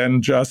worse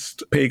than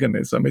just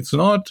paganism. It's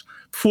not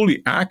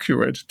fully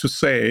accurate to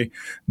say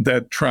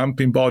that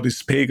Trump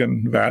embodies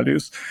pagan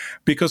values,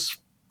 because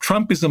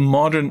Trump is a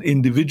modern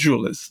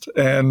individualist.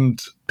 And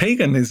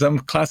paganism,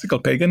 classical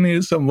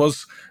paganism,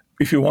 was,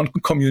 if you want,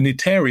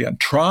 communitarian.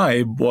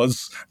 Tribe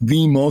was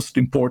the most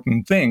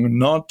important thing,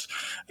 not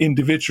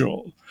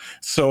individual.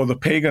 So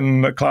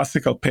the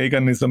classical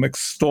paganism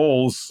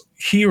extols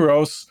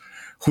heroes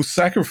who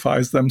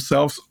sacrifice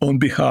themselves on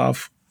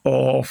behalf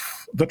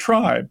of the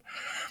tribe.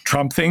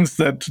 Trump thinks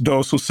that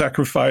those who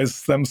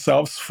sacrifice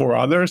themselves for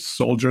others,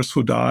 soldiers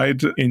who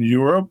died in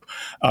Europe,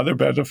 other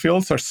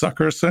battlefields, are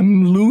suckers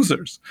and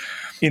losers.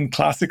 In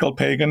classical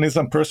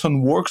paganism, a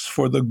person works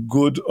for the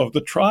good of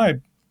the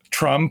tribe.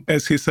 Trump,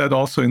 as he said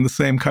also in the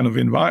same kind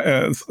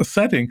of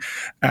setting,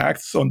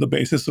 acts on the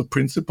basis of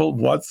principle,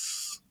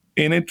 what's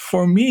in it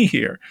for me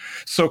here?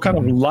 So kind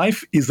of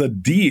life is a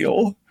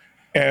deal,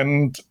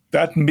 and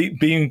that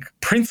being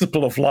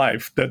principle of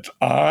life, that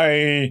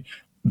I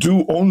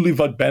do only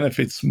what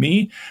benefits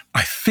me,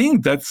 I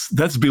think that's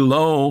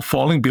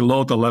falling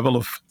below the level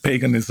of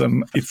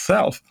paganism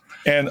itself.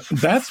 And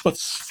that's what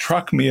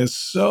struck me as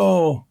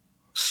so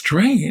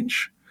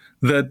strange,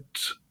 that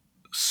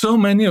so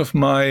many of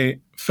my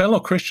fellow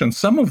Christians,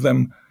 some of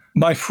them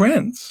my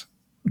friends,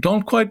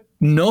 don't quite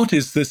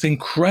notice this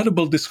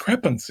incredible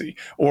discrepancy,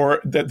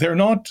 or that they're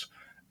not,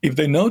 if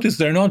they notice,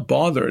 they're not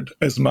bothered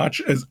as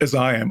much as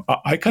I am.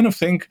 I kind of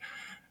think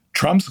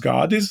Trump's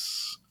God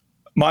is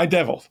my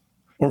devil,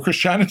 or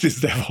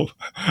Christianity's devil.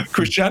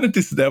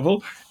 Christianity's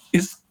devil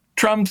is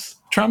Trump's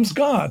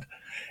God.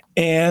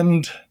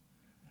 And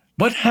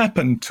what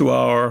happened to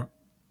our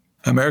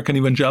American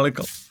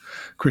evangelical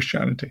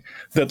Christianity?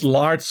 That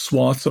large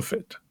swaths of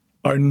it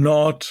are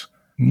not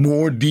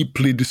more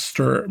deeply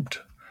disturbed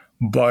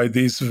by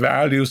these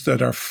values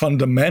that are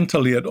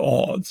fundamentally at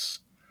odds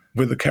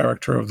with the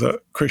character of the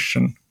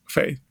Christian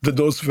faith. That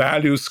those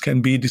values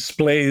can be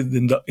displayed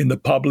in the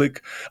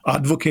public,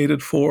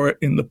 advocated for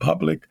in the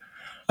public.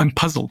 I'm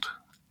puzzled,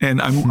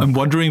 and I'm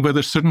wondering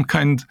whether certain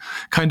kind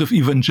of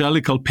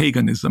evangelical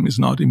paganism is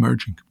not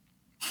emerging.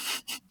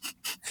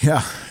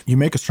 Yeah, you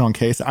make a strong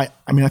case. I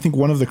mean, I think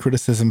one of the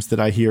criticisms that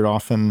I hear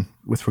often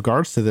with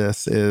regards to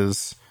this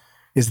is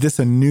this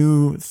a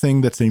new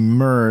thing that's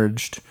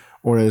emerged,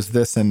 or is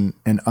this an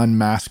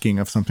unmasking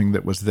of something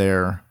that was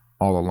there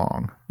all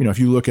along? You know, if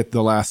you look at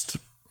the last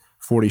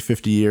 40,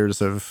 50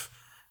 years of,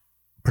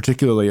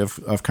 particularly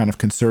of kind of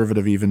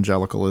conservative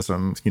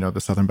evangelicalism, you know,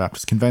 the Southern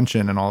Baptist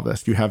Convention and all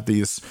this, you have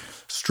these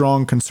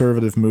strong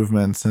conservative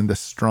movements and this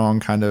strong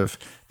kind of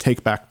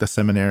take back the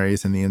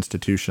seminaries and the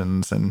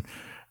institutions. And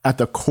at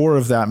the core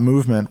of that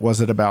movement, was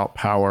it about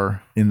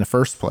power in the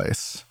first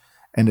place?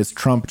 And is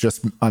Trump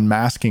just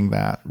unmasking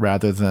that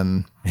rather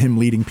than him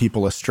leading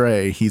people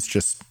astray? He's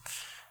just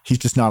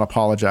not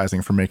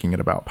apologizing for making it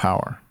about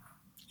power.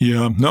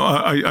 Yeah, no,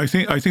 I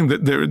think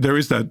that there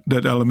is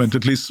that element,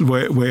 at least the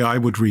way I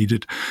would read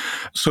it.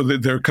 So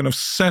that there are kind of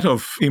set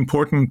of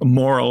important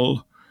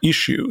moral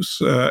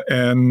issues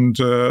and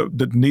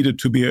that needed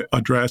to be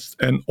addressed,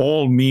 and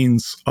all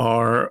means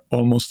are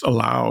almost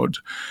allowed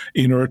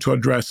in order to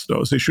address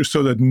those issues,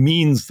 so that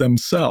means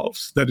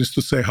themselves, that is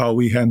to say how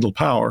we handle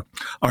power,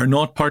 are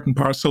not part and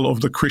parcel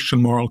of the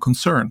Christian moral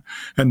concern.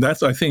 And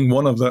that's, I think,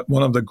 one of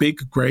the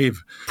big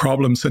grave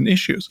problems and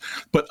issues.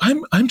 But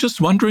I'm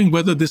just wondering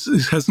whether this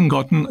hasn't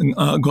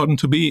gotten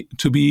to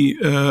be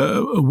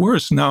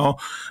worse. Now,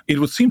 it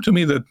would seem to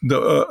me that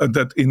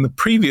that in the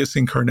previous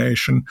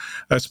incarnation,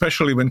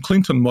 especially when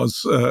Clinton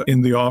was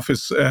in the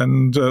office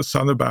and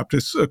Southern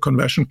Baptist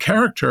Convention,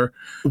 character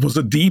was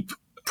a deep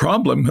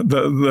problem.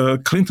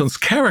 The Clinton's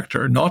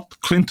character, not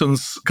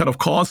Clinton's kind of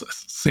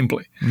causes,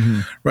 simply,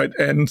 right?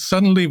 And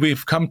suddenly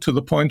we've come to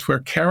the point where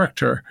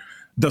character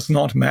does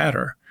not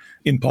matter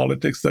in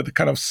politics, that the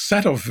kind of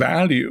set of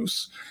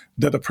values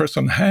that a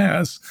person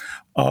has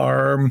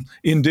are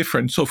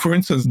indifferent. So, for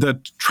instance,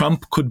 that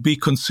Trump could be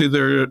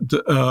considered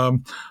a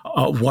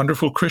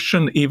wonderful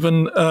Christian,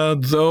 even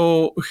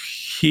though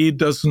he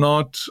does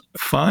not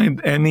find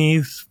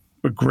any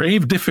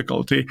grave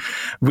difficulty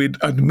with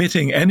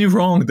admitting any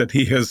wrong that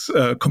he has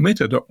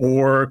committed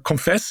or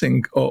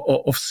confessing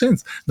of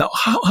sins. Now,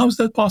 how is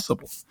that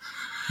possible?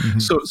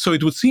 So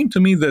it would seem to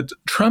me that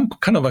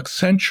Trump kind of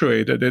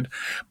accentuated it,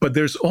 but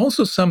there's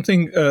also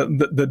something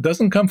that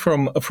doesn't come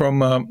from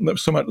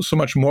so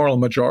much moral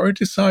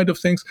majority side of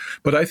things,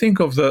 but I think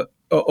of the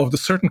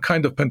certain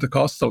kind of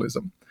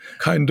Pentecostalism,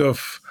 kind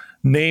of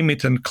name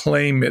it and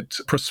claim it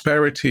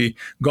prosperity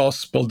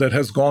gospel that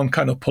has gone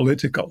kind of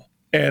political.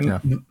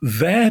 And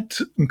that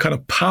kind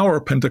of power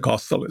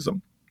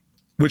Pentecostalism,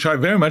 which I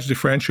very much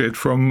differentiate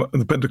from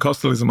the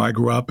Pentecostalism I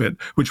grew up in,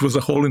 which was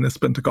a holiness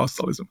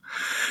Pentecostalism.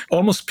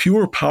 Almost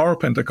pure power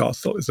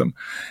Pentecostalism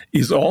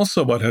is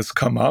also what has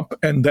come up,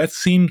 and that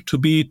seemed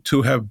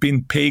to have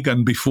been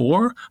pagan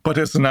before, but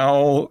has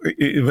now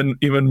even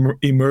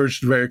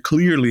emerged very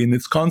clearly in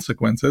its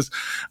consequences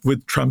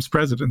with Trump's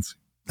presidency.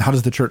 How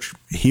does the church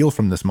heal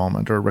from this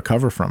moment or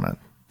recover from it?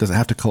 Does it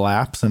have to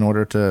collapse in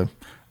order to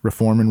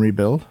reform and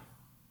rebuild?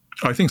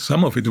 I think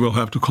some of it will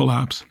have to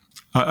collapse.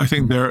 I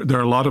think there are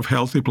a lot of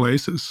healthy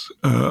places,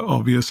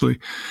 obviously,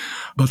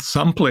 but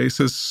some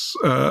places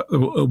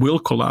will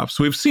collapse.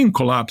 We've seen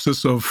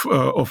collapses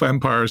of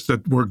empires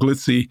that were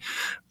glitzy,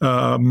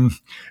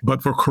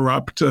 but were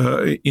corrupt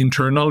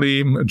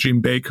internally.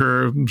 Jim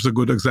Baker was a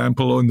good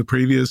example in the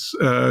previous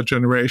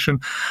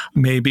generation.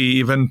 Maybe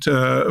even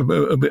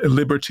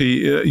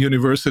Liberty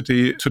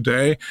University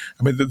today.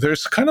 I mean,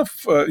 there's kind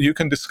of you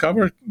can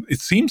discover.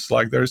 It seems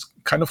like there's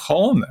kind of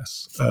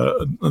hollowness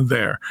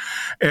there,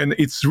 and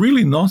it's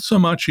really not so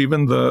much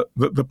even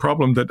the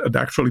problem that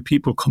actually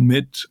people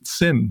commit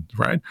sin,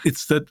 right?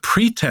 It's that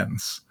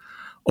pretense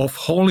of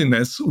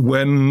holiness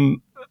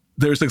when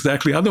there's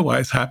exactly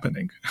otherwise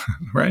happening,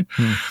 right?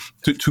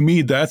 To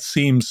me, that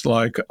seems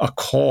like a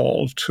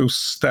call to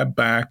step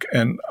back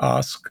and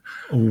ask,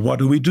 what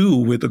do we do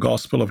with the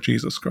gospel of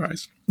Jesus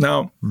Christ?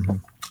 Now,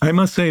 I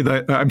must say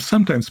that I'm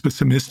sometimes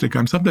pessimistic.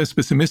 I'm sometimes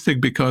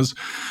pessimistic because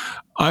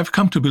I've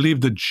come to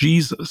believe that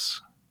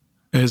Jesus,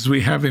 as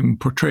we have him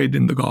portrayed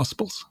in the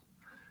Gospels,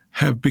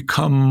 have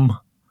become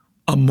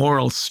a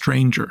moral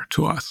stranger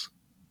to us,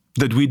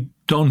 that we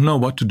don't know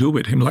what to do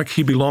with him, like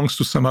he belongs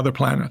to some other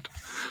planet,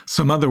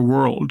 some other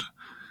world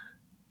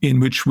in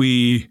which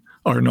we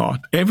are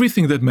not.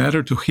 Everything that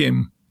mattered to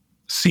him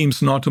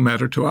seems not to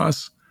matter to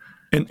us,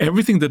 and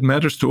everything that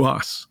matters to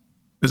us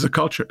as a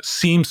culture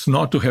seems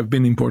not to have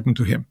been important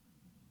to him.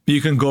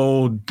 You can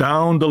go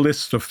down the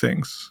list of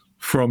things,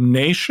 from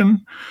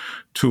nation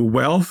to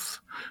wealth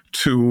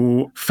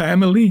to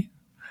family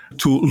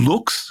to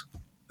looks.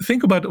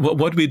 Think about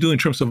what we do in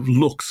terms of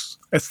looks,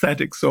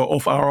 aesthetics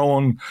of our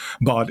own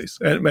bodies.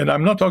 And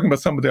I'm not talking about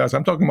somebody else.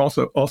 I'm talking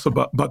also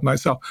about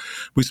myself.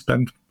 We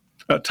spend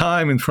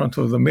time in front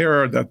of the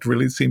mirror. That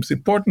really seems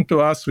important to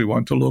us. We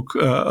want to look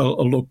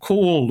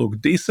cool, look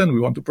decent.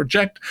 We want to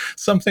project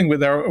something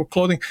with our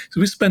clothing.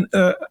 So we spend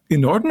an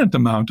inordinate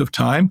amount of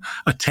time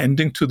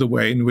attending to the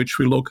way in which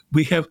we look.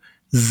 We have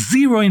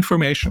zero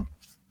information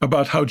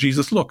about how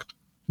Jesus looked.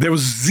 There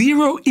was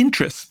zero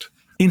interest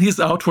in his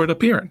outward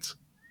appearance.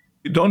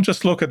 You don't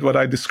just look at what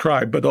I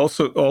described, but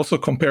also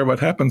compare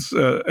what happens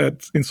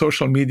in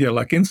social media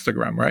like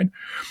Instagram, right?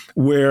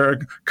 Where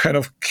kind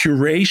of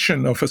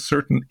curation of a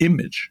certain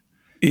image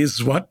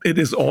is what it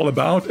is all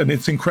about, and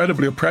it's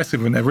incredibly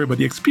oppressive, and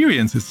everybody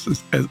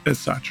experiences as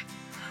such.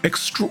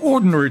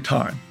 Extraordinary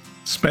time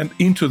spent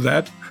into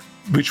that,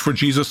 which for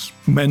Jesus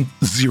meant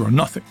zero,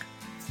 nothing.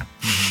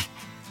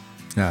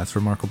 Yeah, it's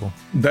remarkable.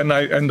 Then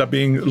I end up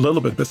being a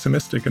little bit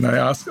pessimistic, and I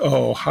ask,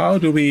 how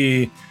do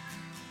we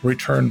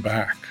return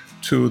back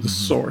to the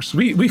source?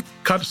 We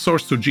cut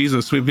source to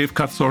Jesus. We've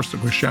cut source to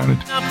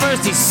Christianity. Now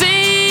first he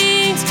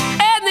sings,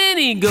 and then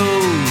he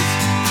goes.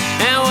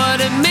 And what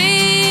it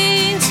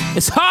means,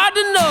 it's hard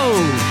to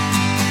know.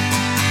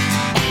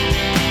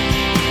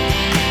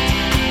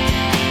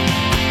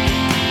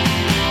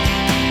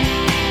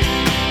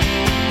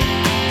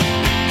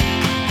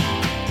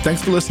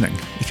 Thanks for listening.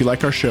 If you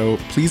like our show,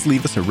 please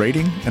leave us a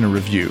rating and a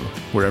review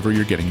wherever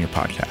you're getting your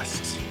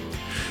podcasts.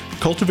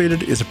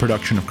 Cultivated is a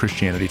production of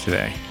Christianity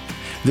Today.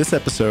 This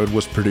episode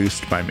was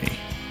produced by me.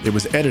 It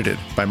was edited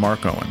by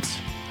Mark Owens.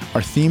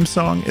 Our theme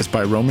song is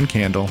by Roman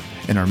Candle,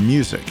 and our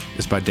music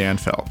is by Dan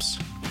Phelps.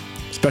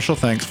 Special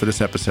thanks for this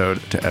episode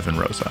to Evan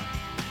Rosa.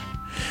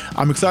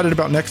 I'm excited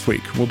about next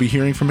week. We'll be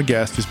hearing from a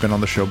guest who's been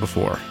on the show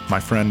before, my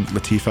friend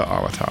Latifa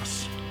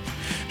Alatas.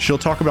 She'll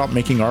talk about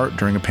making art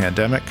during a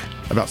pandemic,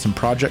 about some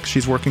projects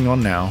she's working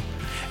on now,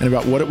 and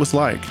about what it was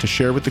like to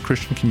share with the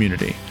Christian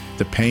community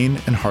the pain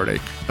and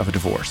heartache of a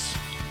divorce.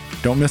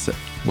 Don't miss it.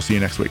 We'll see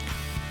you next week.